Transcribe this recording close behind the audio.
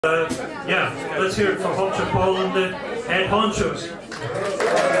Yeah, let's hear it for Hotcha, Paul and the head Honchos.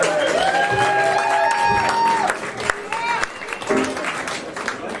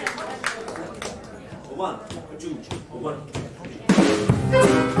 One, two, one.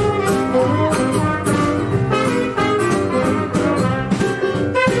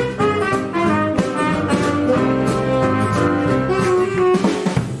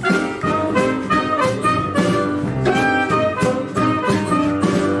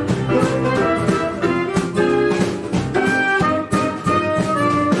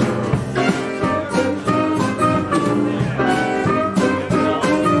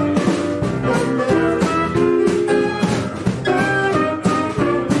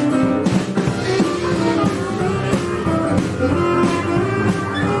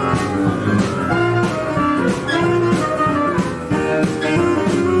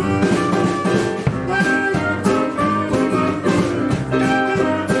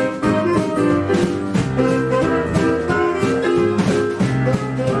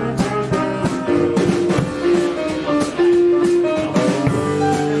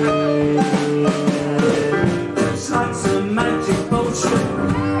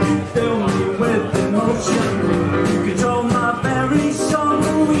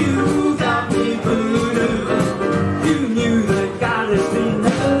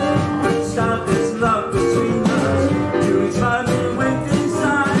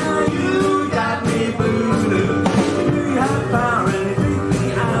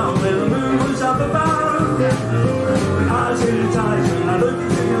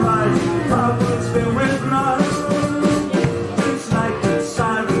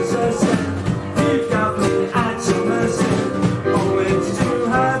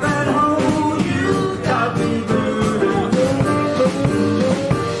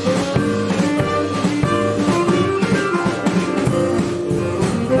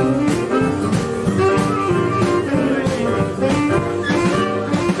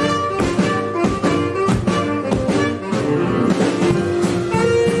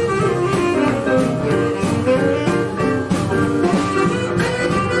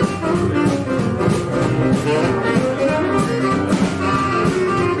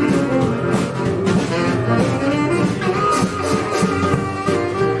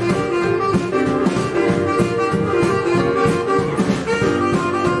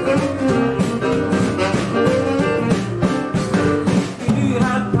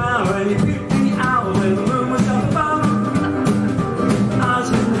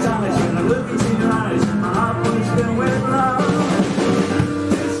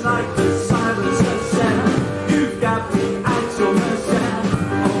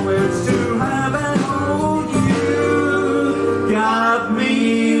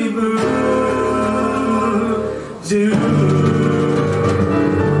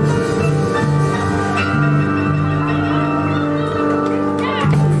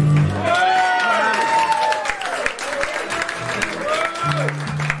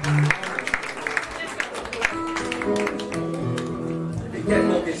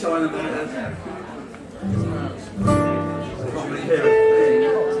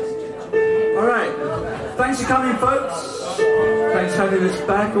 Alright, thanks for coming folks. Thanks for having us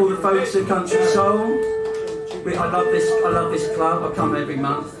back, all the folks at Country Soul. I love this club, I come every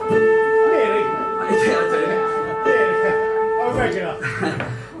month. Really? Yeah, I do. Yeah, I'm regular.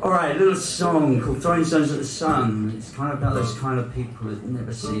 Alright, a little song called Throwing Stones at the Sun. It's kind of about those kind of people that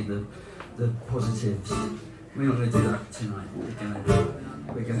never see the positives. We're not going to do that tonight.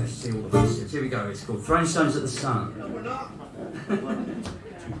 We're going to see all the positives. Here we go. It's called Throwing Stones at the Sun. No, we're not.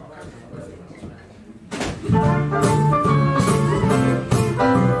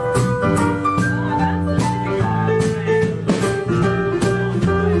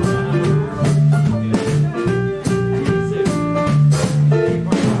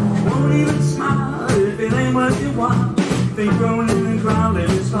 Won't even smile if it ain't what you want. Think rolling and growling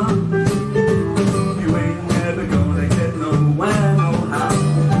is fun. You ain't never gonna get nowhere, no how.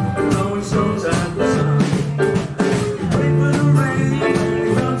 Throwing stones at the sun. Wait for the rain,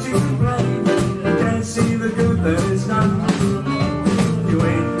 don't you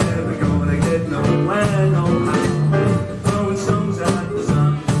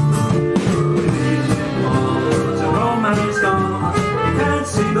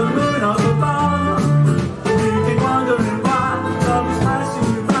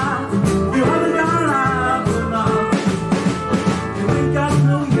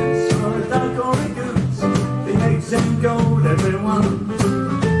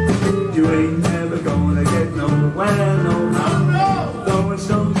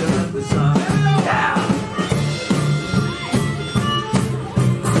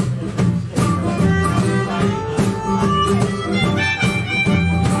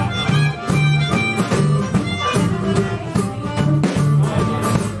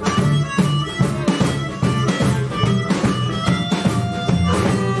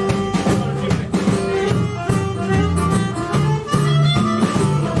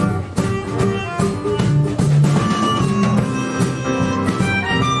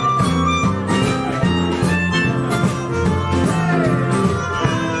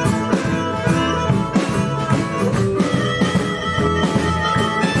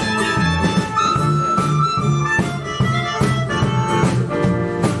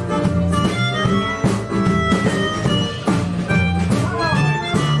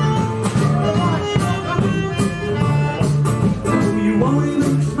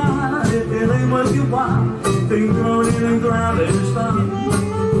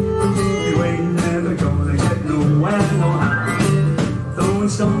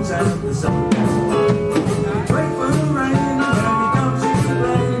songs and the sun. Wait for the rain, and when you don't see the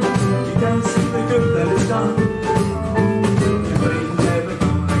blame, you can't see the good that it's done. You ain't never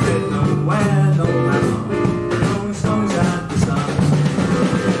gonna get nowhere, no matter rolling stones and the sun.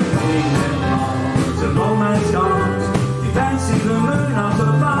 Ain't never arms and romance gone. You can't see the moon up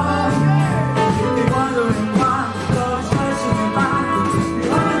above. You're wondering why God's blessing you back.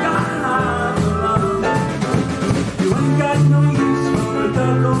 You ain't got enough love. You ain't got no use for a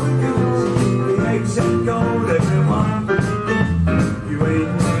duck or a goose. The eggs and gold, everyone. You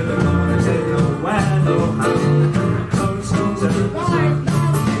ain't never gonna get nowhere, no how. Rolling stones and the sun.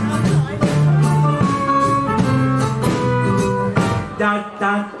 Da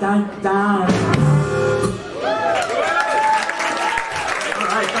da da da. All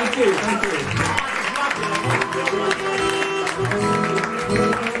right, thank you, thank you.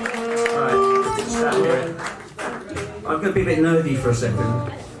 All right, stand here. I'm going to be a bit nerdy for a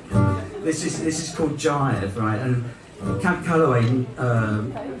second. This is called Jive, right? And Camp Calloway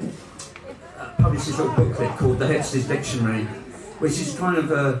published this little booklet called The Hipster's Dictionary, which is kind of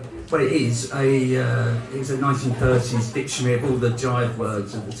well, it is a 1930s dictionary of all the jive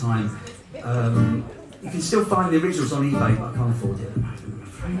words at the time. You can still find the originals on eBay, but I can't afford it at the moment, I'm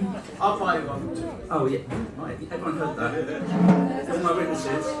afraid. I'll buy one. Oh yeah, right. Everyone heard that? All my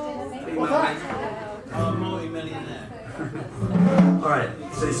witnesses. What's that? I'm a multi-millionaire. All right.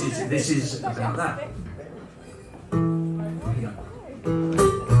 So this is about that. Here we go.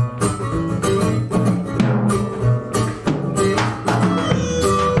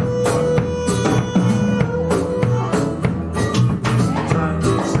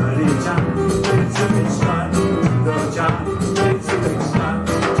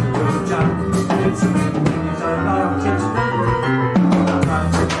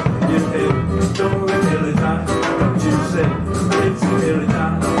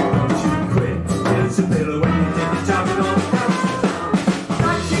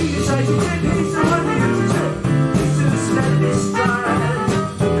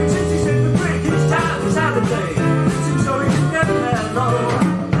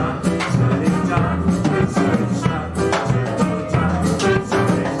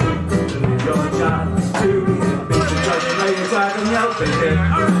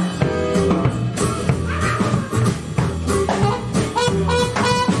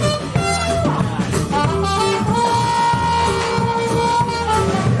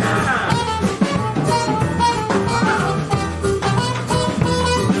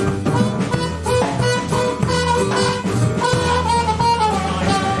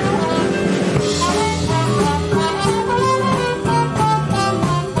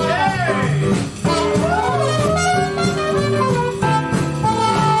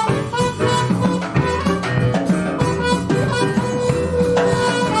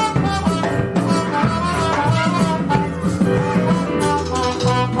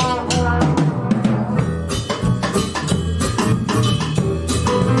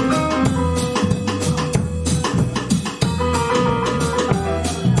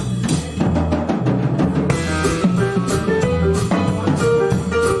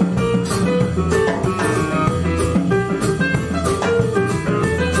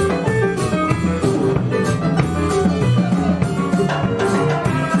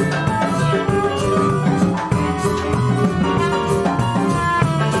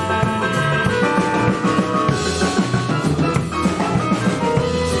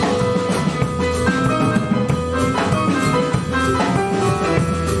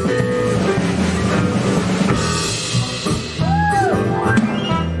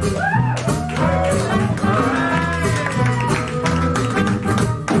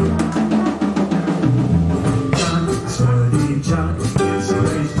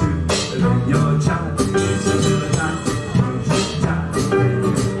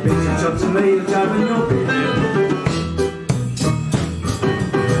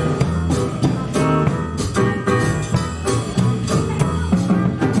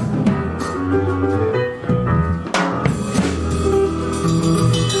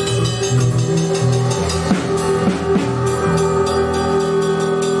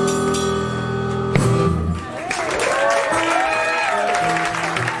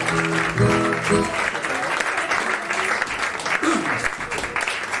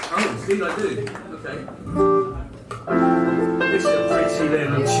 I do. Okay.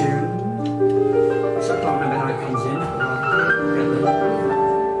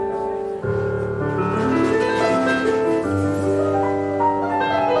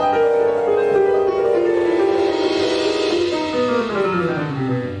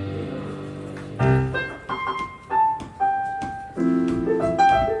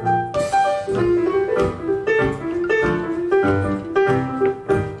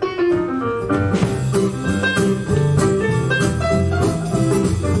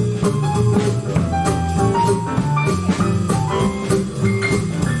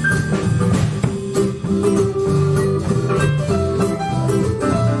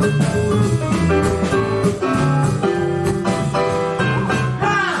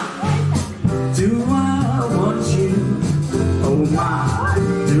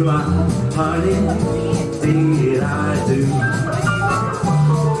 do I, honey, did I do?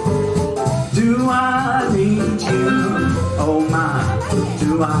 Do I need you? Oh my,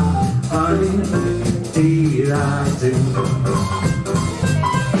 do I, honey, did I do?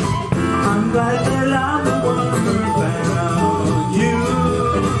 I'm glad that I'm the one who found you.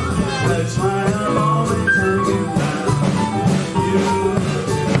 That's why I'm always hanging around you.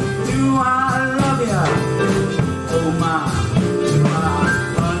 Do I love you? Oh my, do I,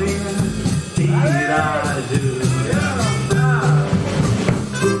 honey, did I do?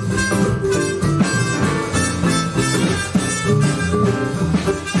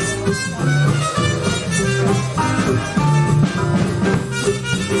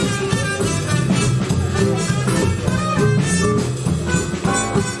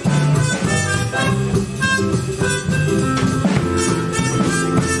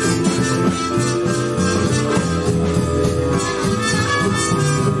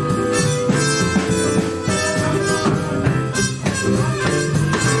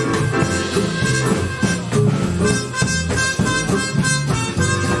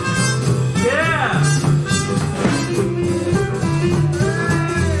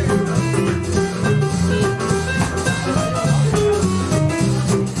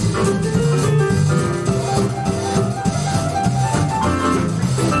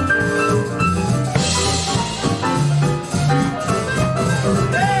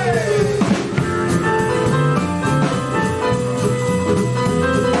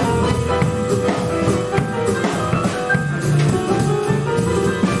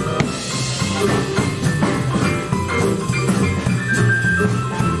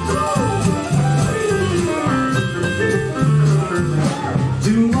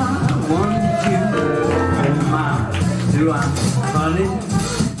 Do I, honey,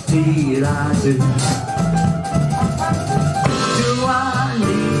 did I do? Do I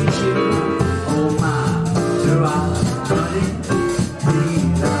need you? Oh my, do I, honey,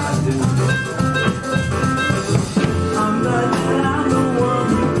 did I do? I'm glad that I'm the one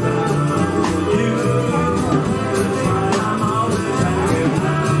who found you. That's why I'm always hanging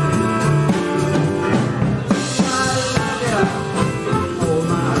around you. I love you. Oh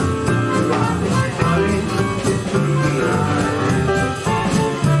my, do I, honey,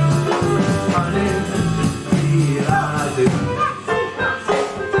 did I do?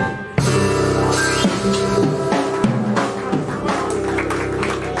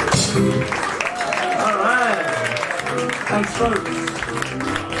 Thanks, folks.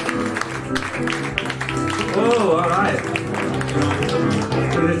 Oh, all right.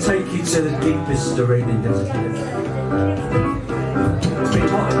 I'm going to take you to the deepest Arabian desert here. It's been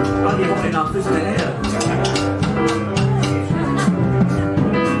hot, bloody hot enough, isn't it, here?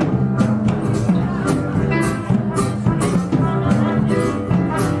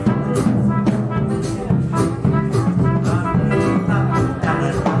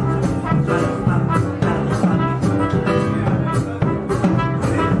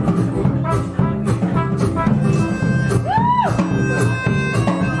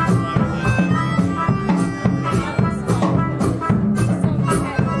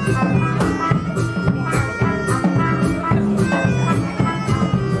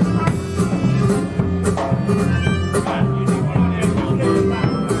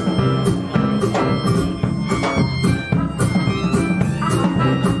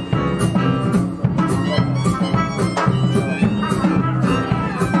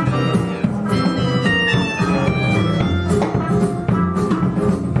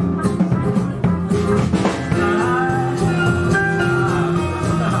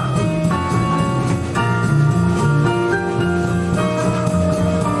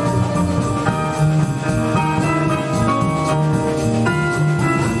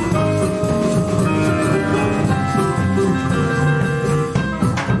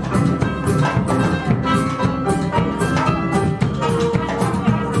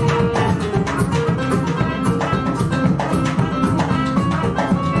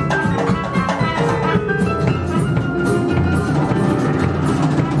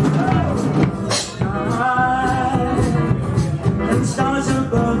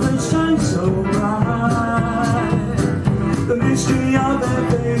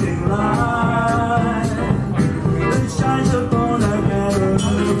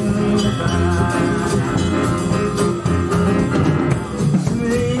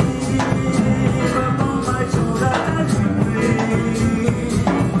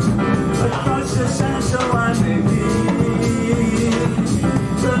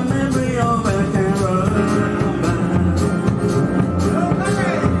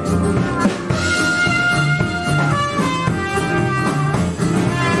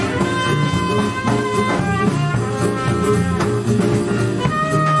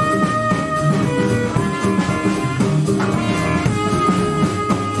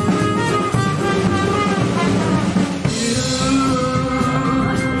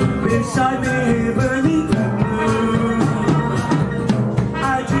 inside me burning blue.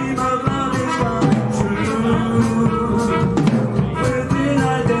 I dream of love is coming true. Within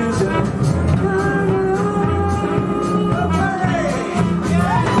I there's a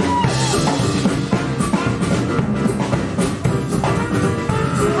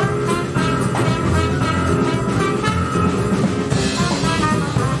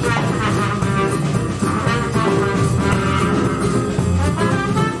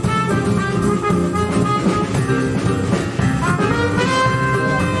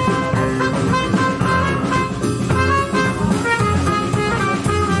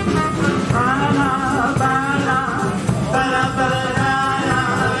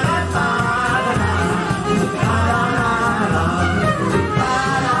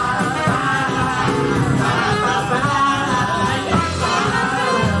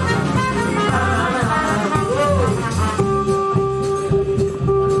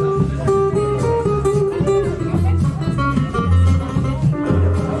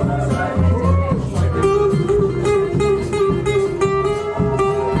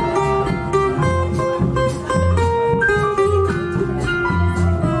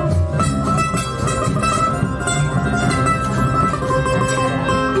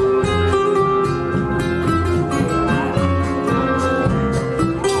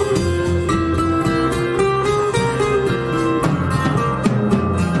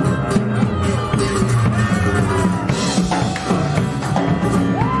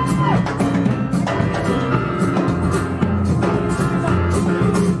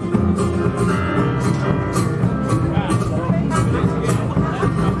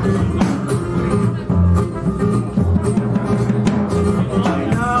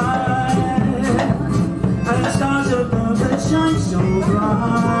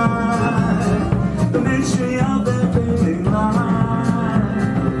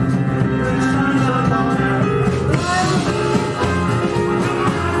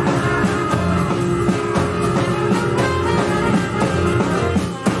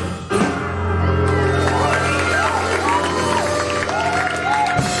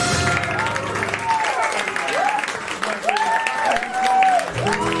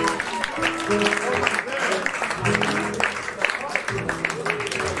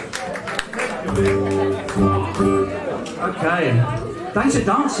Okay. Thanks for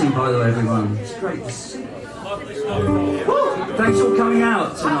dancing, by the way, everyone. It's great to see. Thanks for coming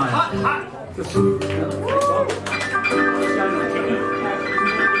out tonight.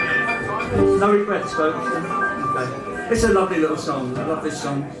 No regrets, folks. Okay. It's a lovely little song. I love this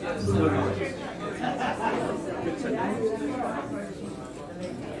song. No regrets.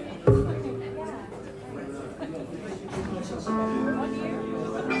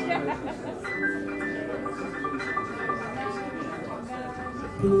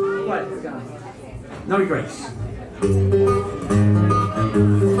 Right, we're going. No regrets.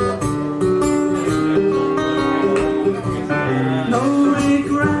 No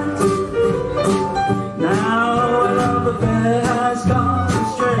regrets. Now our love affair has gone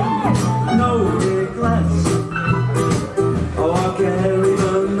astray. No regrets. Oh, I'll carry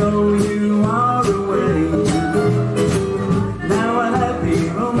on, know you are away. Now a happy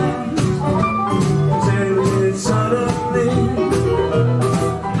romance ended suddenly.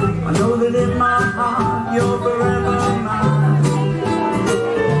 I know that in my heart you're forever mine.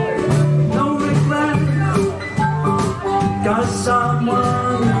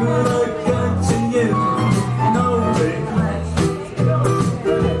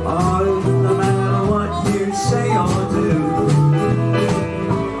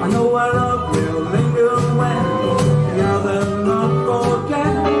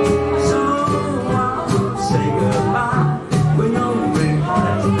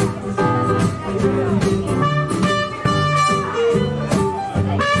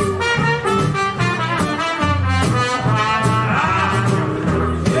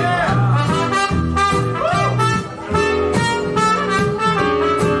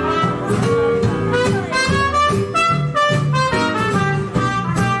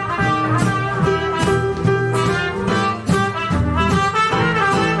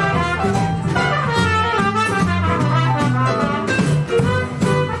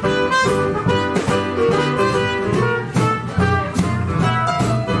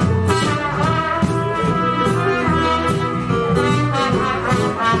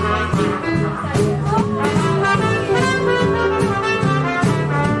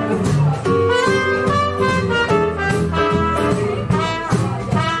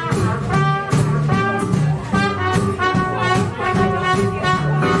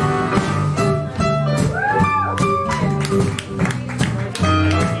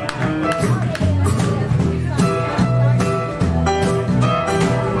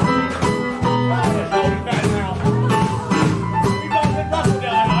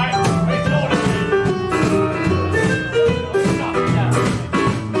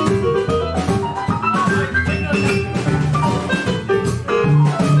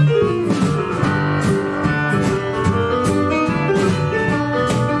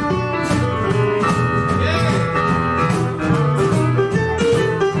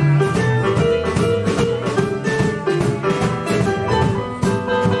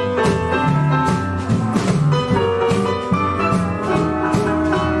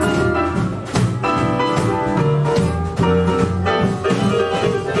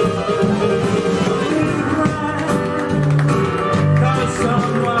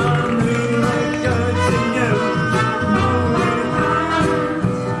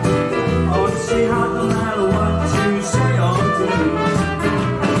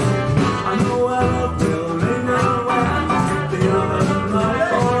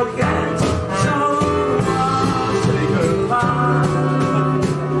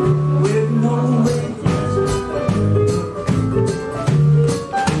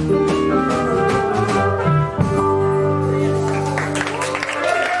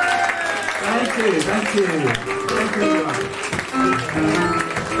 Thank you. Thank you very much.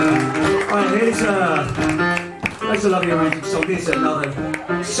 Alright, that's a lovely romantic song. Here's another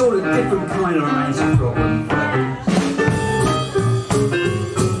sort of different kind of romantic problem.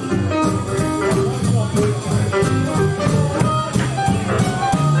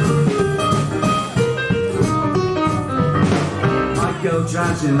 My girl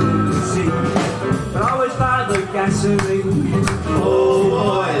drives in the sea, but I always buy the gasoline. Oh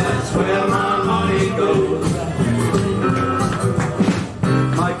boy, that's where my money goes.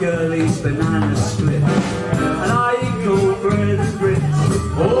 My girl eats banana split, and I eat cold bread and grits.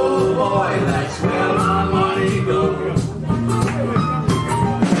 Oh boy, that's where my money goes.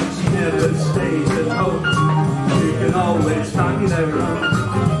 She never stays at home, you can always find me there alone.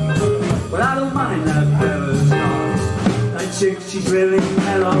 Well, I don't mind that fella's cars, that chick, she's really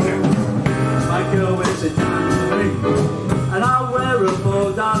mellow. My girl wears a diamond ring, and I wear a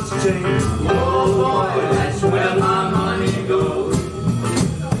bulldog's chain. Oh boy, that's where my money goes.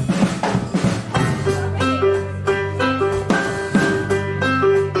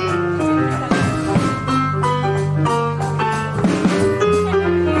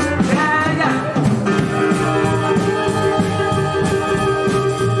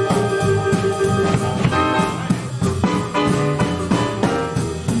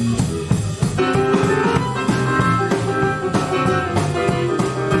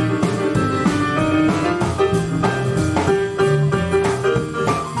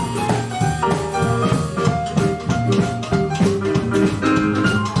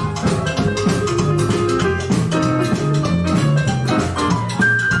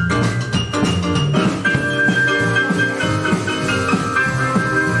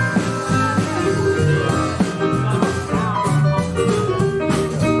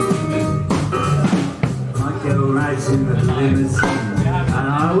 And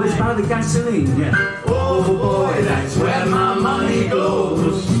I always buy the gasoline, yeah. Oh boy, that's where my money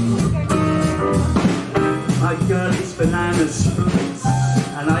goes. My girl eats banana splits,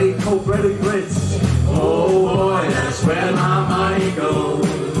 and I eat cold bread and grits. Oh boy, that's where my money goes.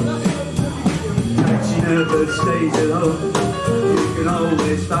 And she never stays at home, you can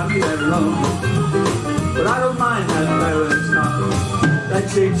always find me there alone. But I don't mind that fella's car, that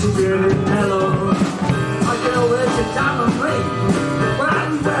chick, she's really mellow. My girl wears a diamond ring, but I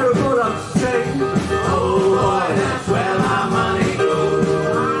can wear a bulldog's chain. Oh boy, that's where my money goes.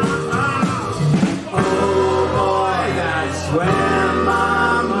 Oh boy, that's where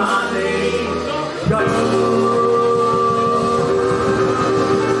my money goes.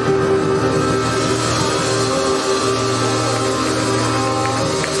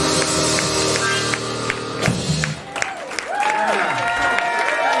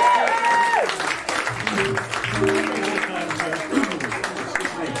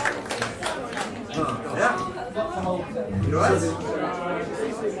 You alright?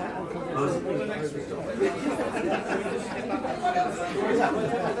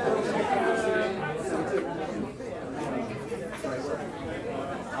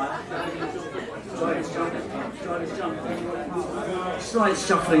 Slight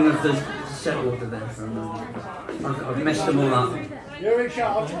shuffling of the set order there for a moment. I've messed them all up. You're in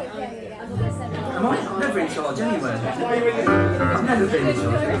charge. Am I? I'm never in charge anywhere. I've never been in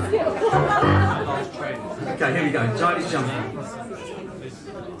charge. Okay, here we go. Charlie's jumping.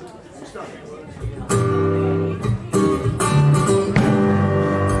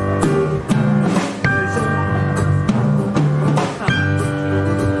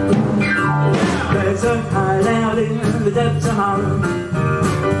 There's a hideout in the depths of Harlem.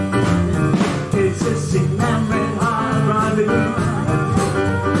 It's a scene and red hot rendezvous,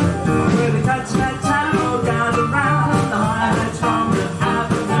 where the cats that town all gather round the highlights from the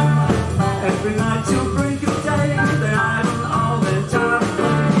avenue. Every night till break of day, they're idle all their time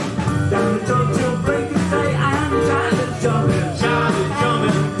away. Down the door till break of day, and Charlie's jumping, Charlie's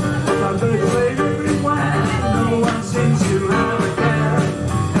jumping. My birds wave everywhere, no one seems to have a care.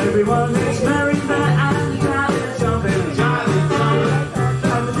 Everyone is merry there, and Charlie's jumping, Charlie's jumping.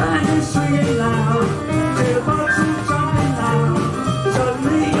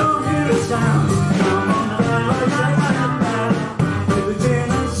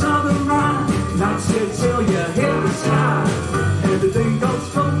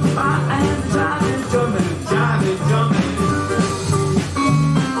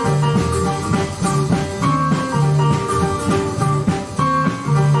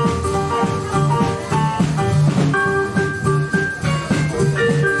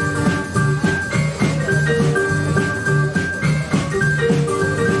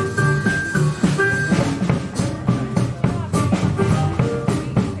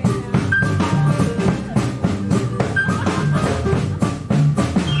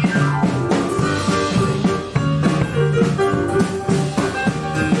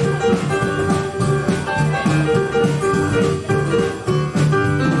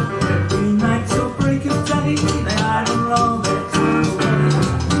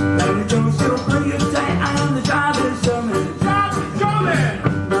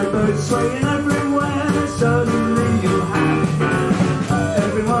 swaying everywhere, suddenly you have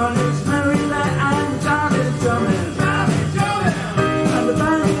everyone is merry there and time is drumming. And the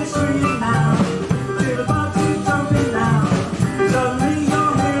band is swinging now, to the party jumping now. Suddenly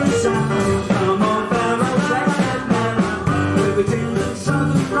you'll hear a sound, come on fellows, let's get merry. With the tin and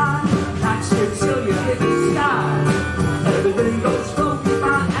southern fly, that's good till you hit the sky. Everything goes floating by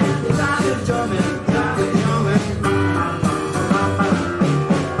and the time is drumming.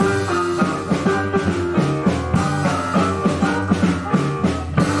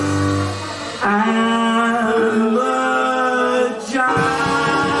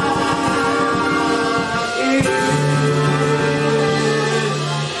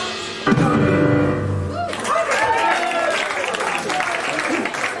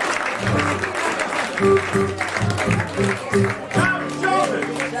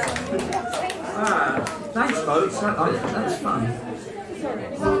 Thanks, folks. That's fun.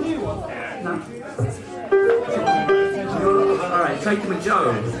 No. All right, take him a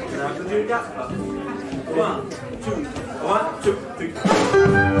Joe. One, two, three.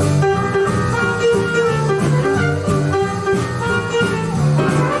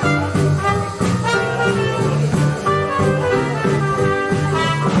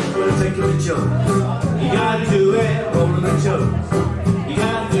 Take him a Joe. You gotta do it. Roll him a Joe. You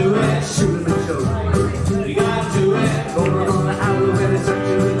gotta do it. Shoot him a Joe. You gotta do it. Roll him on the hour when it's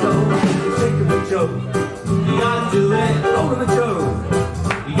actually low. Take him a Joe. You gotta do it. Roll him a Joe.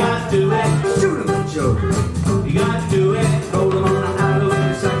 You gotta do it. Shoot him a Joe. You gotta do it. Roll him on the hour when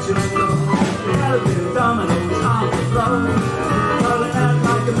it's actually low. You gotta do dominoes on the floor. Rolling out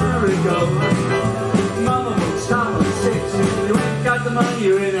like a merry-go. Mama won't stop at 6. If you ain't got the money,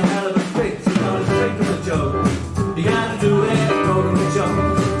 you're in a hell of a fix. You gotta take him a Joe. You gotta do it. Roll him a Joe.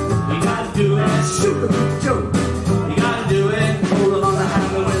 You gotta do it. Shoot him a Joe. You gotta do it. Roll him on the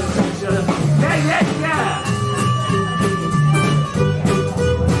handle with a touch of the... Yeah, yeah, yeah!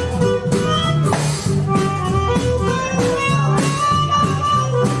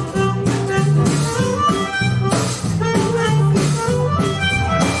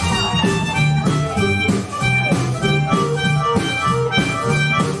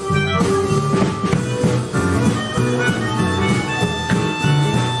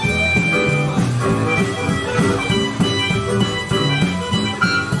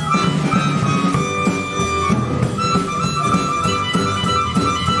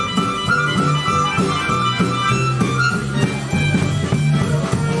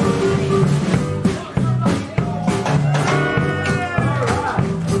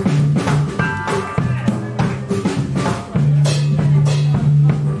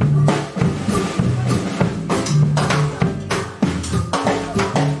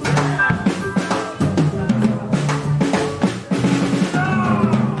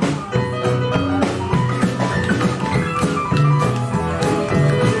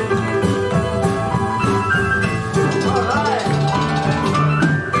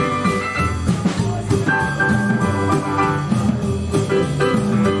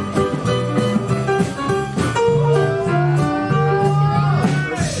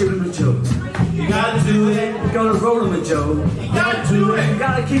 Joe. You gotta do it. You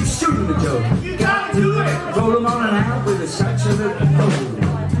gotta keep shooting the Joe. You gotta do it. Roll him on and out with a touch of the gold.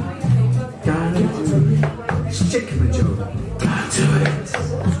 Gotta do it. Stick him a Joe. Gotta do it.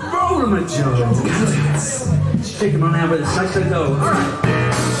 Roll him a Joe. Gotta do it. Stick him on out with a touch of the gold. Alright.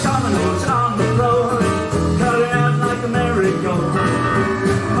 Dominoes on the floor. Cut it out like a merry-go.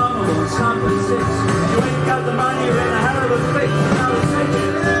 Mama won't stop at 6. You ain't got the money, you're in a hell of a fix. Now let's take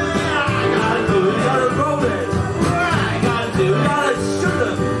it. Gotta do it. Gotta roll it. Gotta shoot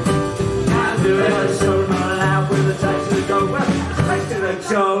them. Gotta do it. Gotta show them all out with a touch of the gold. Well, back to the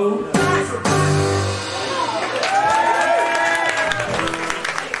Joe.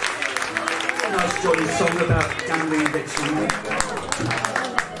 Nice jolly song about gambling addiction.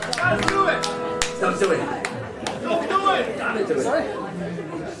 Don't do it. Don't do it. Don't do it. Don't do it.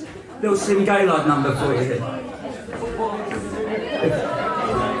 Little Sim Gaylord number for you here.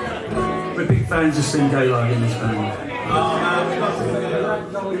 We're big fans of Sim Gaylord in this band. Oh man, we got to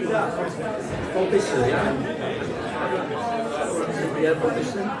do that. Bob Bisley, yeah? Yeah, Bob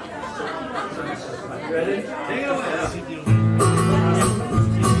Bisley. Ready? Take it away.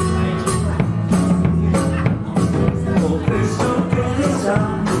 Oh, visto che ne sa,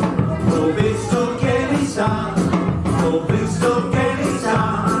 oh, visto che ne sa, oh, visto che ne sa,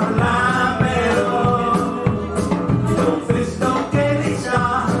 la melo. Oh, visto che ne sa,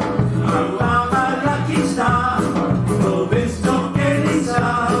 la lucky star. Oh, visto che ne sa,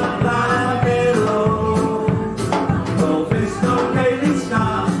 la melo. Oh, visto che ne sa,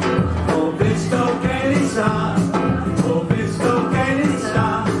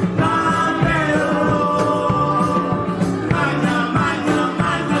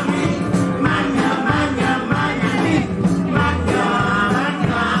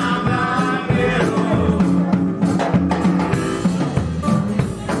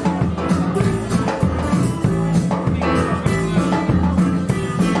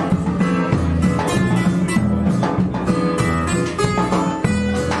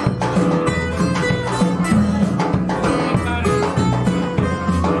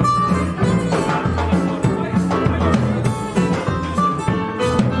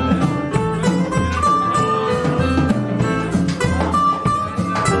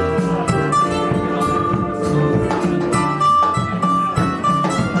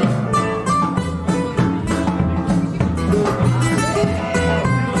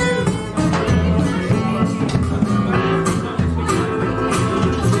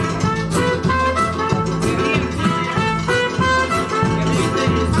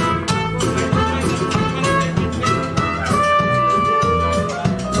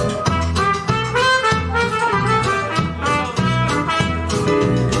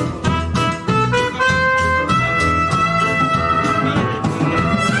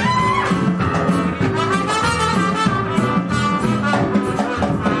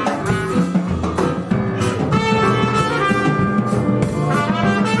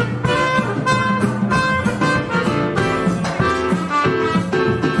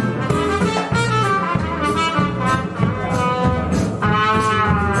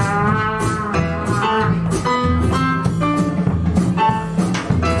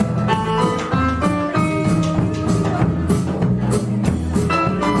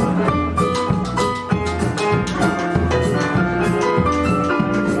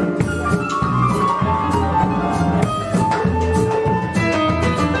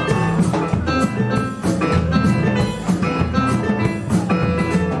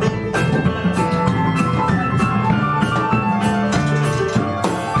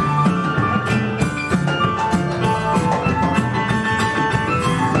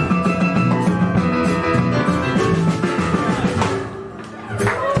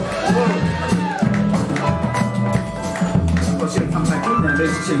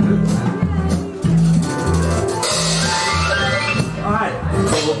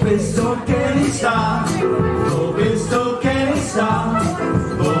 visto che mi sta, ho visto che mi sta,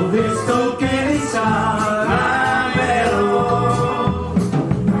 ho visto che mi sta, vero. Ho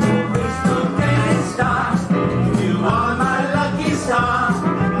visto che mi sta, you are my lucky star.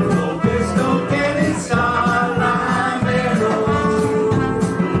 Ho visto che mi sta, vero.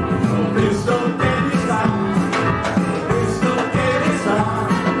 Ho visto che mi sta, ho visto che mi sta,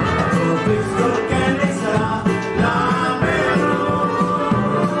 ho visto che mi sta, vero.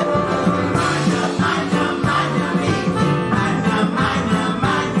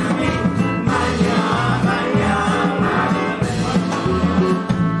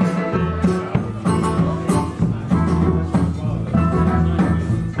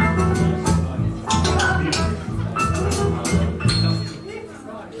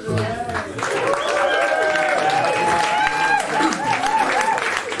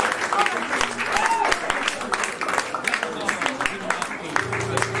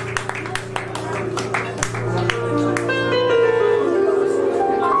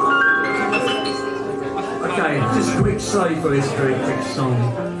 Okay, just a quick slide for this very quick song.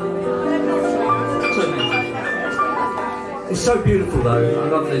 It's so beautiful though, I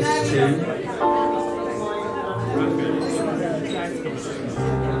love this tune.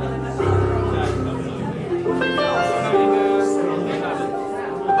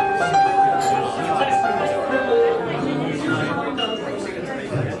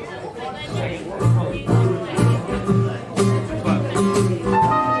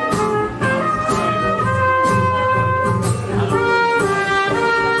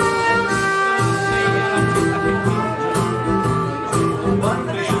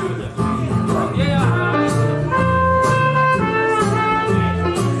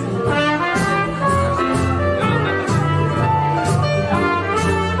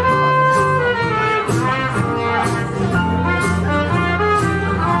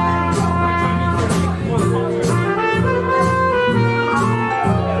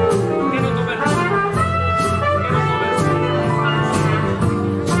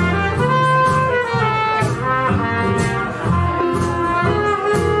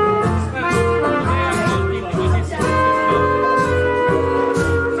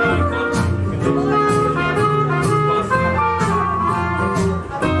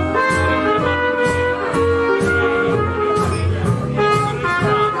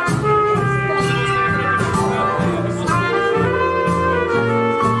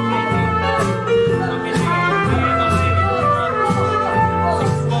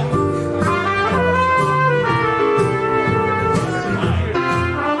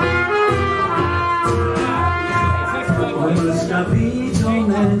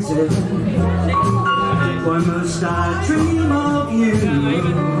 Why must I dream of you?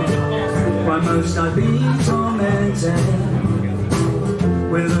 Why must I be tormented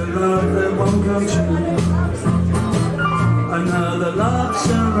with a love that won't come true? Another love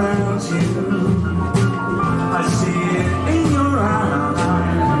surrounds you, I see it in your eyes.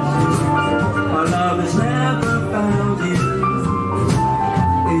 My love has never found you,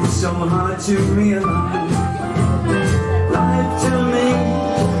 it's so hard to realize. Life to me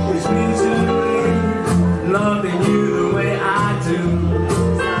is musically loving you the way I do.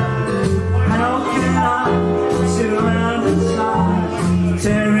 How can I sit around inside,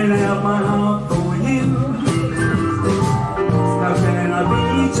 tearing out my heart for you? How can I be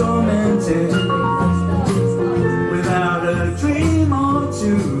tormented without a dream or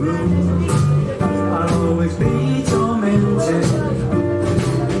two? I'll always be tormented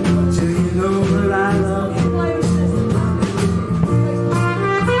till you know that I love you.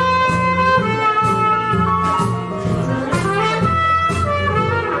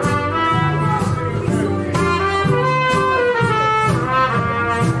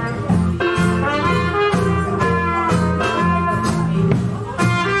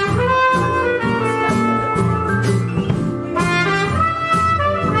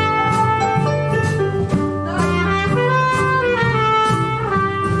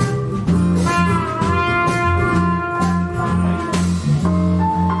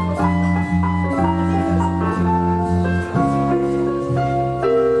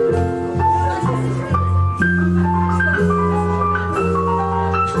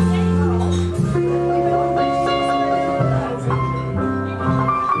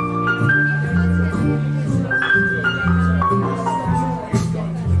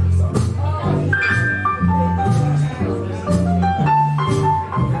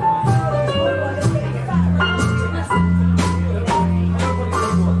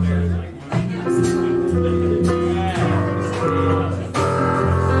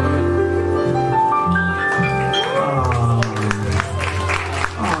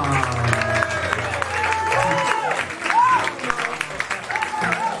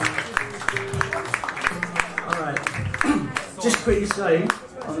 pretty safe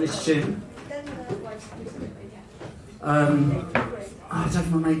on this tune. I don't know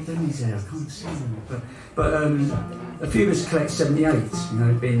if my mate Demi's there, I can't see him. But a few of us collect 78s, you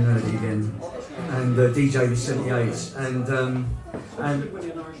know, being nerdy again. And DJ was 78s. And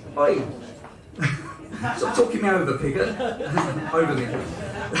oi! Stop talking me over, Pigger. Over me.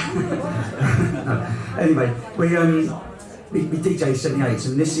 No. Anyway, we DJ 78s,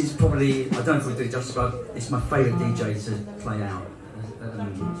 and this is probably, I don't know if we'll do it justice, but it's my favourite DJ to play out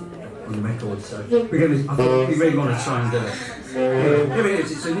on the record. So we're going to, I think we really want to try and do it. Here it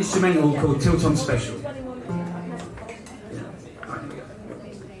is. It's an instrumental called Tilt On Special.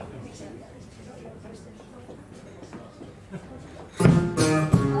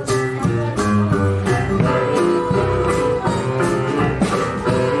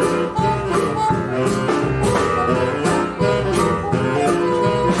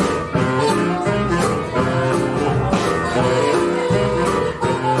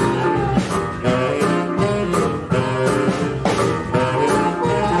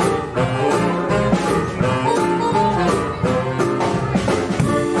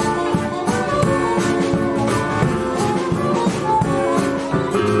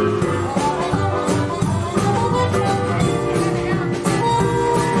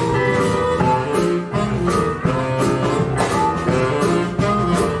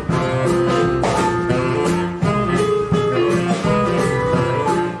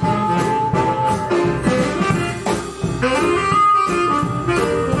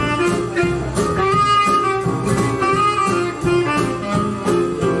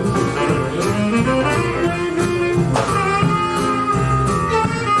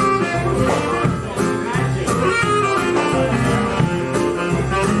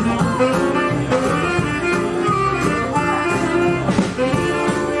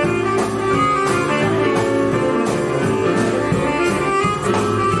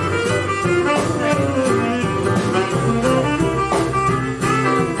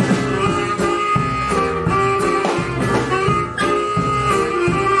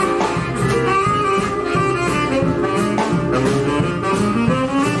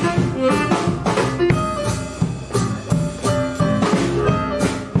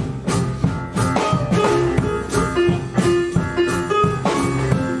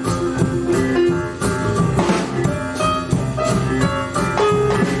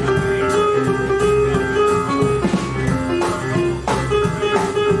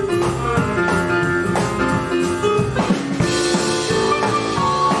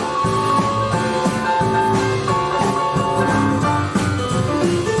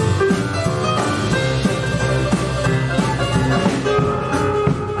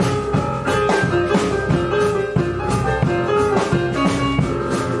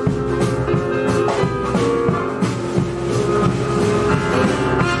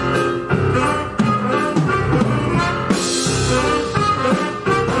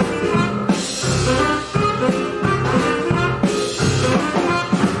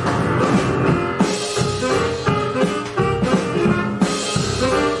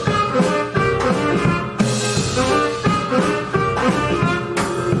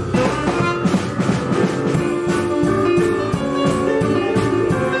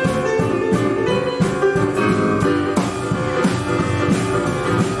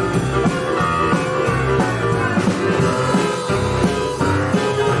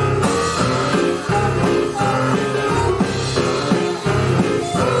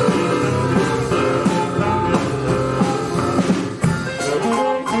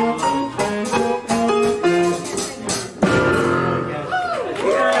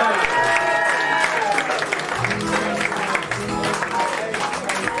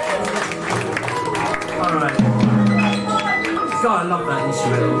 God, I love that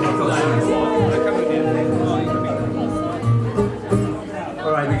instrumental.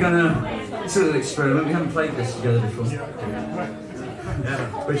 Alright, we're gonna, it's a little experiment. We haven't played this together before.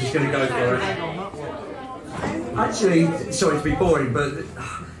 Yeah, we're just gonna go for it. Actually, sorry to be boring, but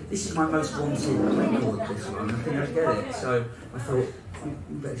this is my most wanted record, this one. I think I'd get it. So I thought, we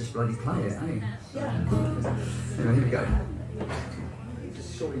better just bloody play it, eh? Anyway, here we go.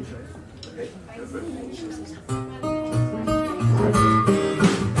 Just a short intro. Okay.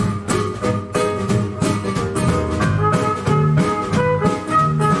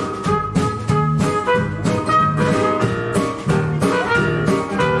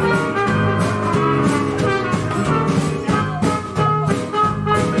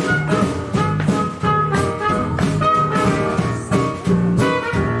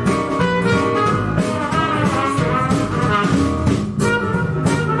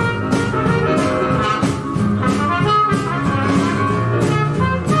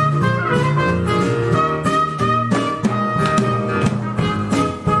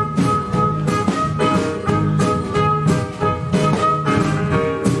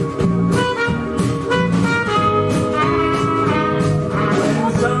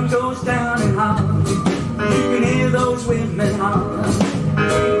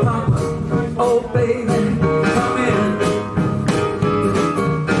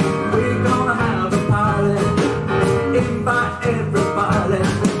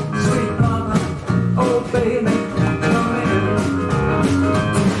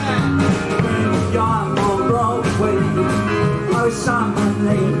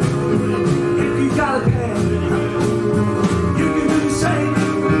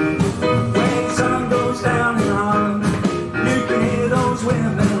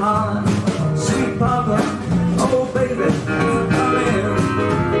 holler, sweet papa, oh baby, come in.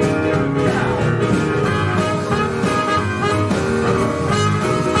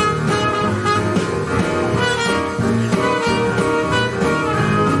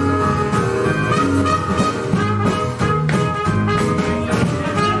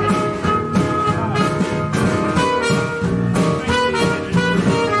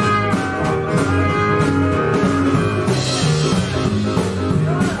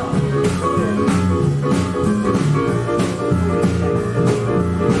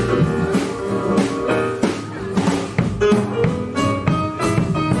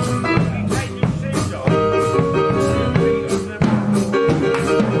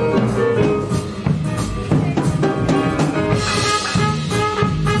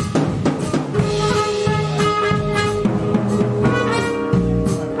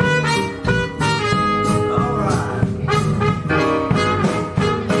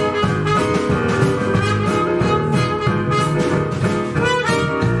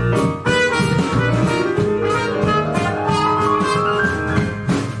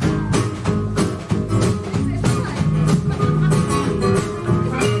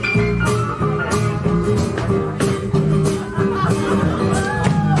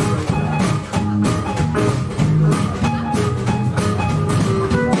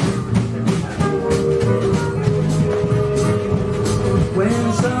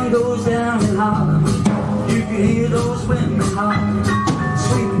 You can hear those women holler,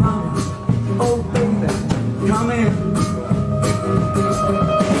 sweet mama, oh baby, come in.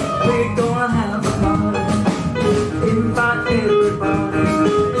 We're gonna have a party, invite everybody,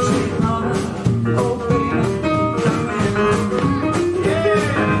 sweet mama, oh baby, come in. Yeah,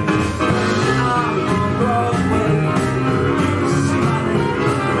 I'm on Broadway, you see my name.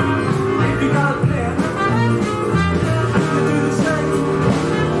 If you got a plan, I can do the same.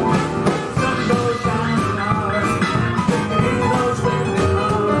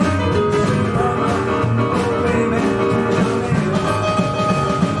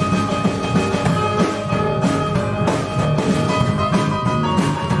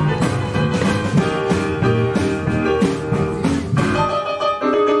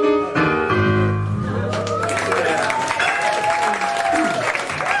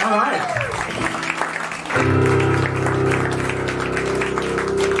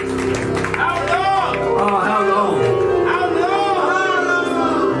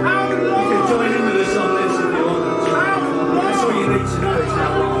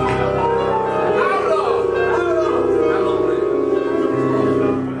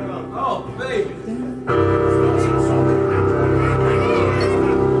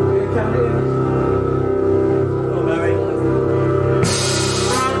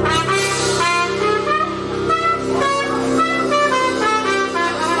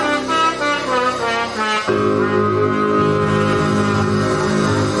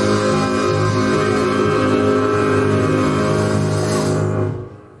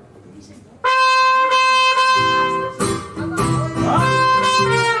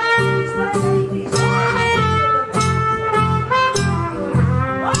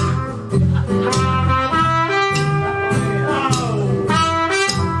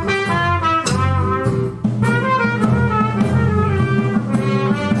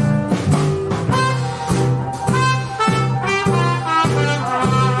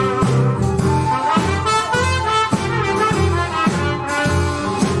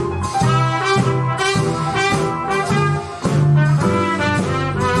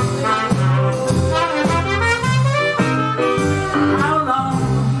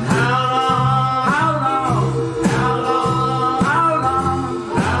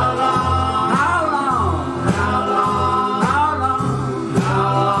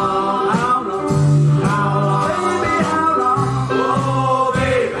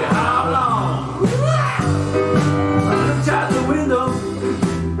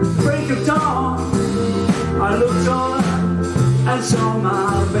 And saw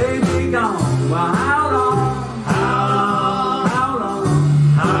my baby gone. Well, how long? How long? How long?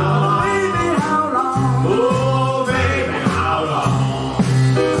 How long? Baby, how long? Oh, baby, how long?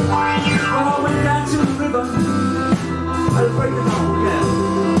 Well, I went down to the river. I'll break it on, yeah.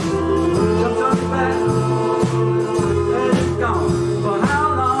 Jumped on the back, and it's gone. But how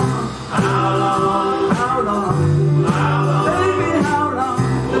long? How long? How long? How long? Baby, how long?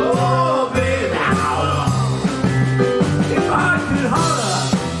 Oh, baby, how long? If I could holler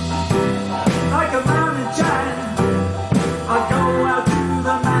like a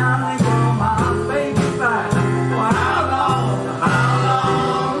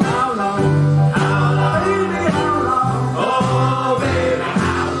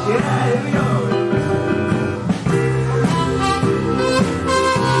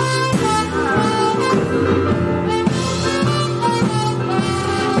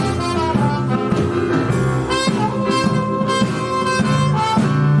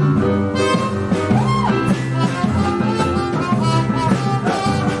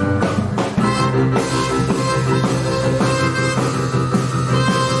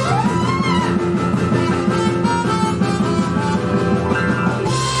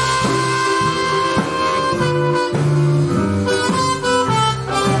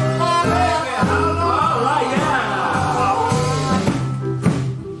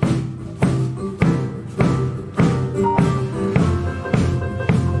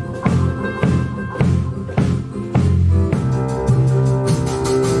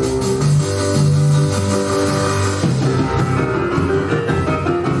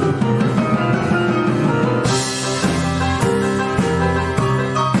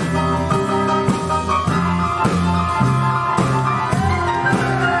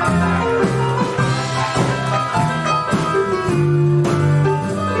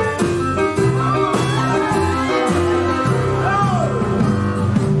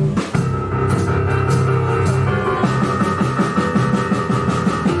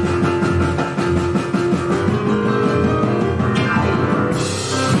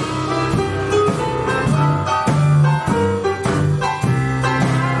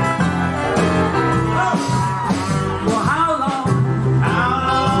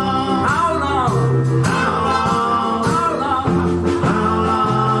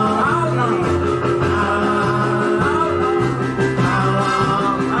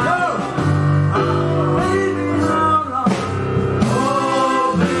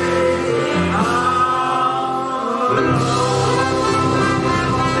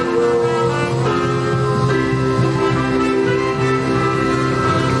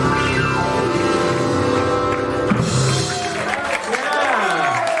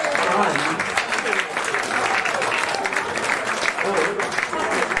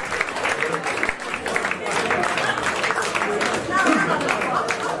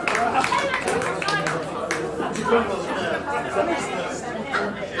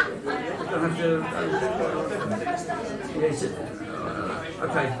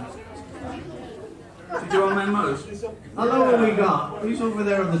Okay. Did you want man Mo's? How long have we got? Who's over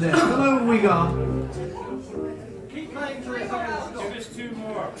there on the desk? How long have we got? Keep playing till it's on. Just two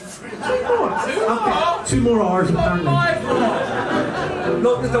more. Okay, 2 more hours apparently.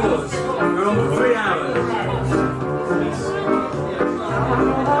 Lock the doors. We're on for 3 hours.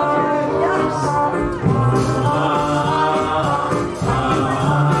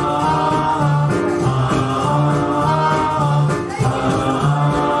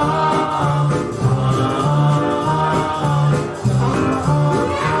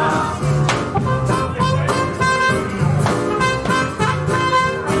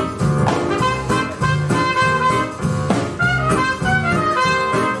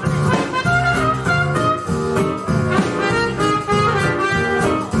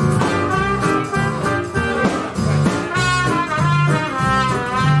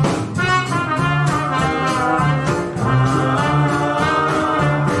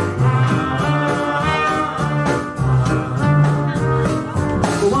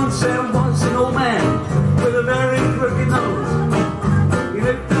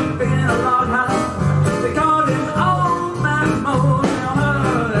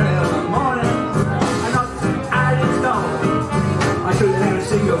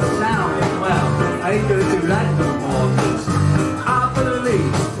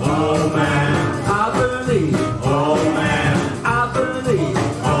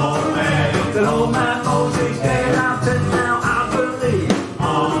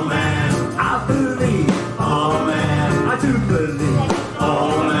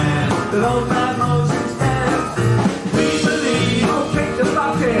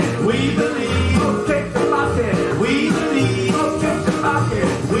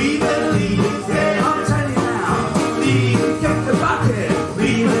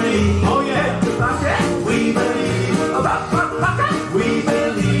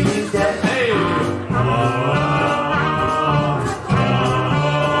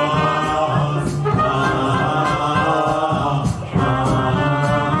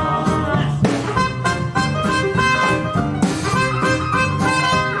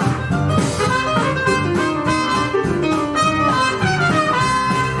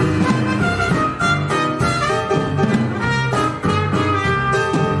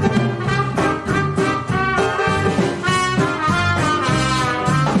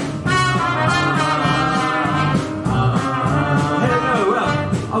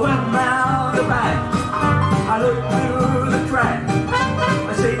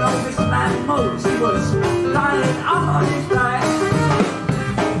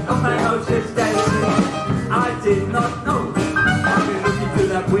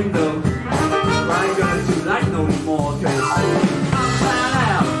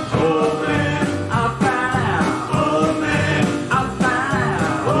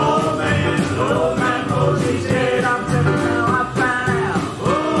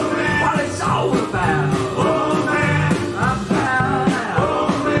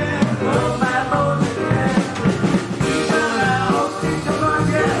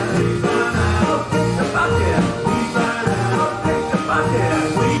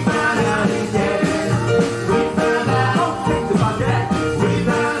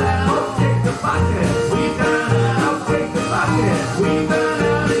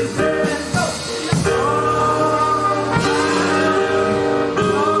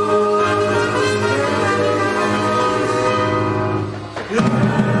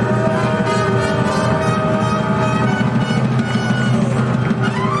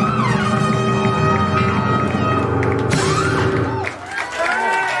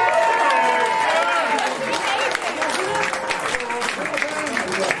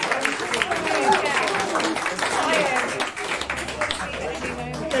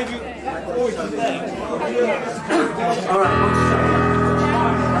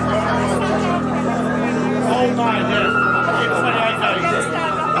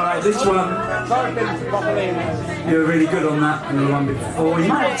 This one, you were really good on that and the one before. You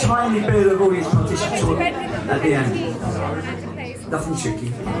might have a tiny bit of audience participation at the end. Nothing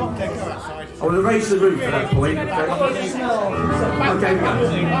tricky. I will erase the room for that point. Okay, we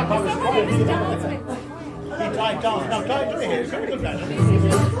go. No, don't do it here. It's very good, man.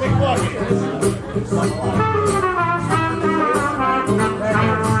 Big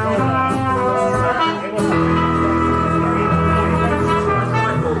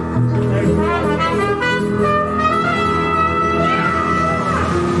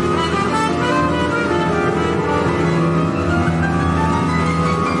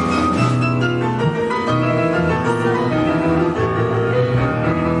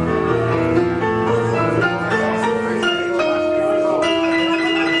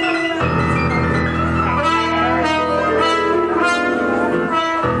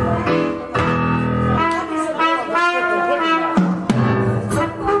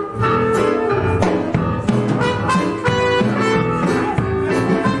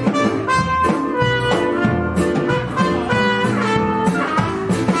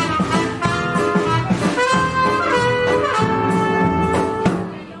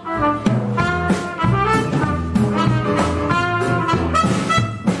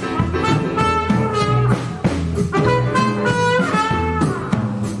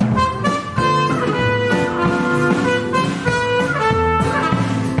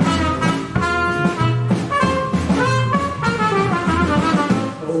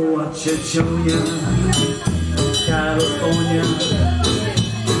Churchonia, California,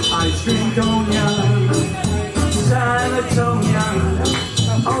 ice cream cognac, San Antonio.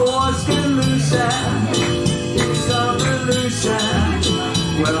 I was getting loose and something loose and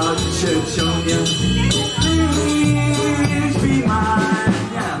well, I should show you. Please be mine.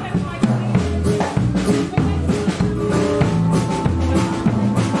 Yeah.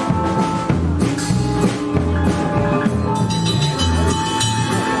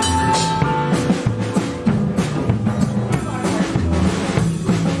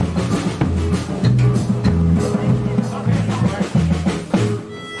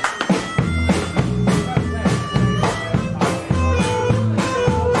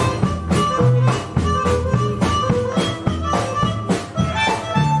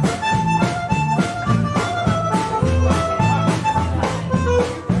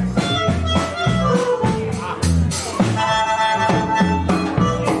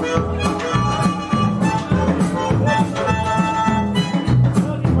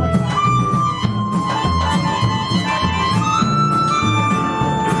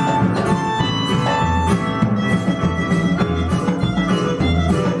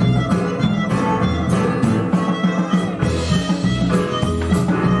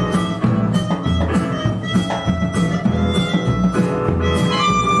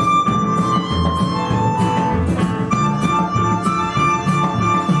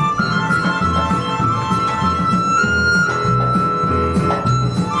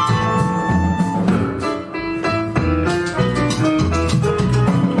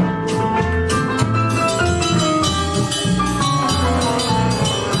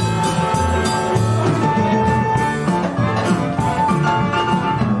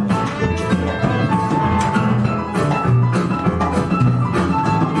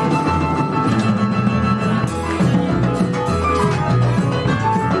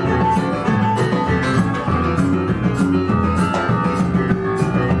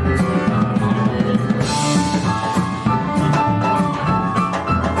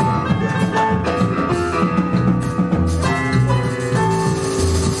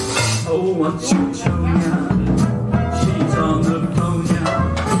 She's on the phone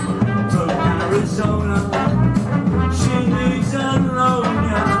now, from Arizona. She needs a loan,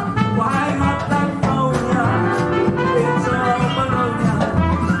 yeah. Why not that phone, yeah? It's all Bologna.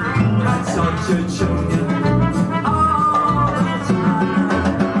 That's such a show, all the time.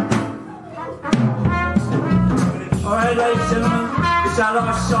 Alright, ladies and gentlemen, it's our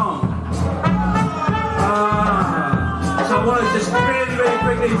last song. So I want to just really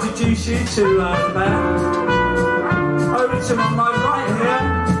quickly introduce you to the band. Over to my right here,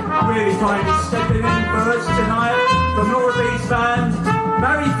 really kindly stepping in for us tonight from Northeast Band.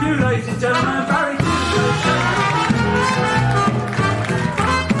 Very few, ladies and gentlemen, very few.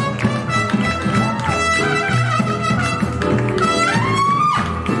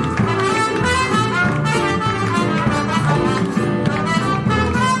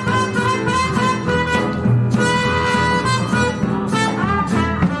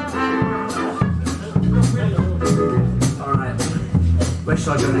 Where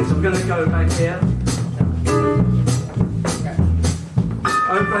should I go next? I'm going to go back here.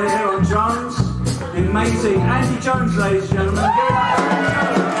 Over here on drums, the amazing Andy Jones, ladies and gentlemen.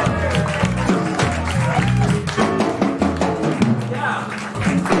 Yeah.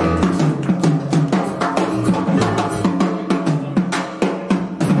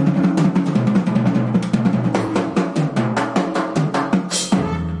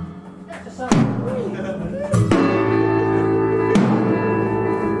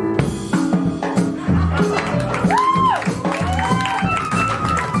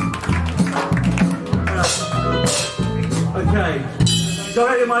 Okay,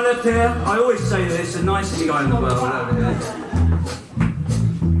 directly to my left here, I always say this, the nicest guy in the world over here.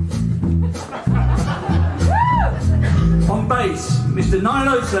 On bass, Mr. Nine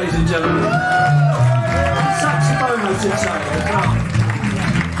Oaks, ladies and gentlemen. Saxophone, I should say, as well.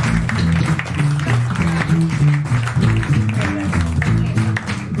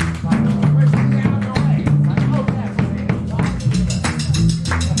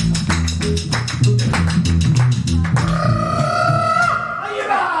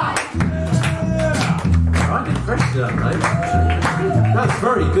 That's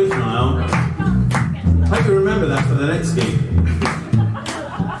very good, Niall. Hope you remember that for the next gig.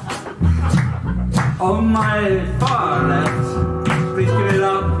 On my far left, please give it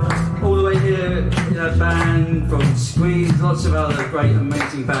up all the way here in a band from Squeeze, lots of other great,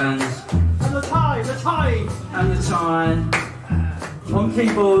 amazing bands. And the tie. And the tie. On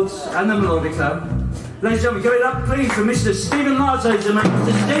keyboards and the melodica, Ladies and gentlemen, give it up please for Mr. Stephen Lars, ladies and gentlemen.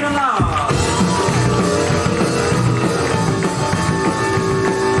 Mr. Stephen Lars.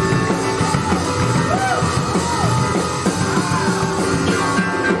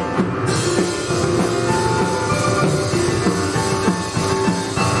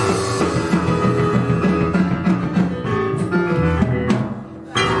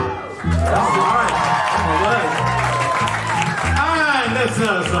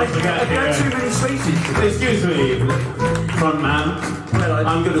 Excuse me, front man.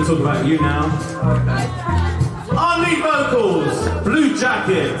 I'm going to talk about you now. Our lead vocals, blue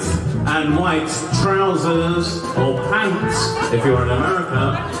jackets and white trousers or pants, if you're in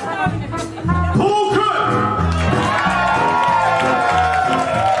America. Paul Cook!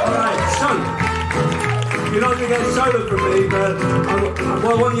 Alright, so, you're not going to get solo from me, but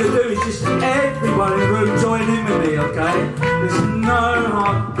what I want you to do is just everyone in the room join in with me, okay? There's no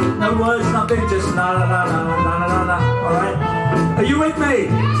words, nothing, just la la la la la la la la, alright? Are you with me?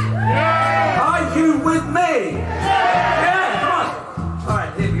 Yeah! Are you with me? Yeah! Come on!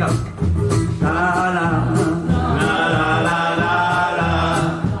 Alright, here we go. La la la la la la la la la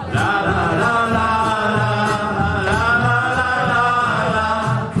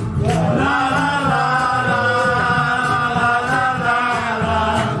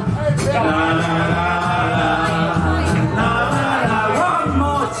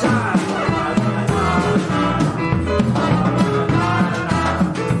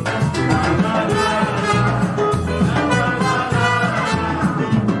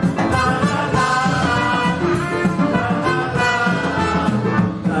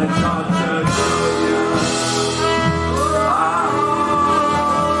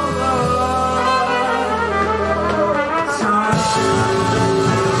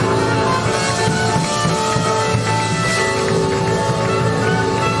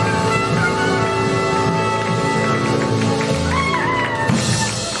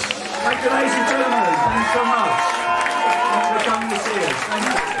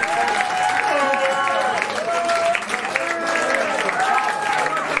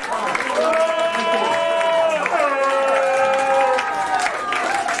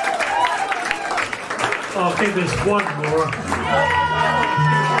I think there's one more.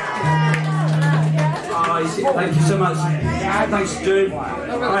 Thank you so much. Thanks, Stu.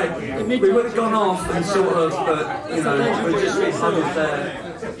 Right, we would have gone off and sort of, but you know, we're just huddled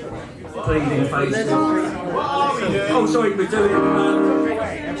there, pleading faces. Oh, sorry, we're doing.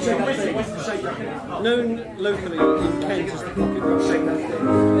 Known locally in Kent as the Pocket Rock. Shake that thing.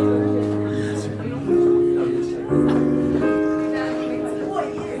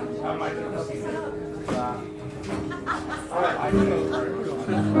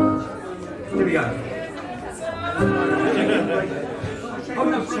 Here we go. Oh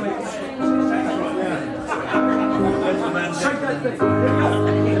no, sorry. Shake that thing.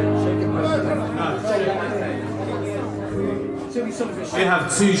 We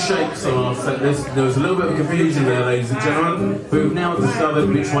have two shakes on our set list. There was a little bit of confusion there, ladies and gentlemen, but we've now discovered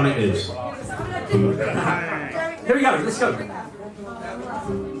which one it is. Here we go, let's go.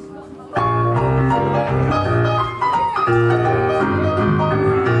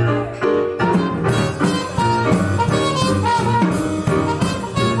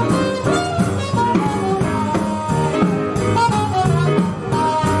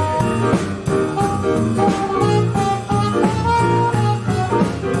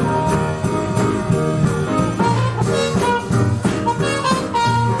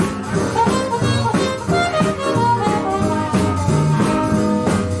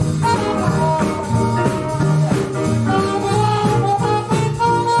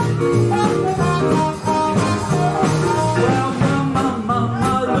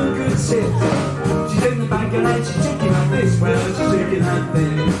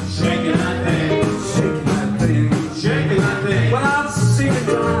 Shake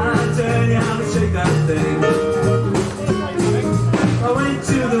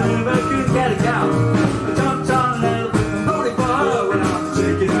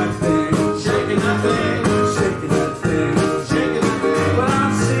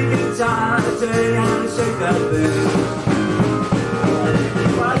that thing.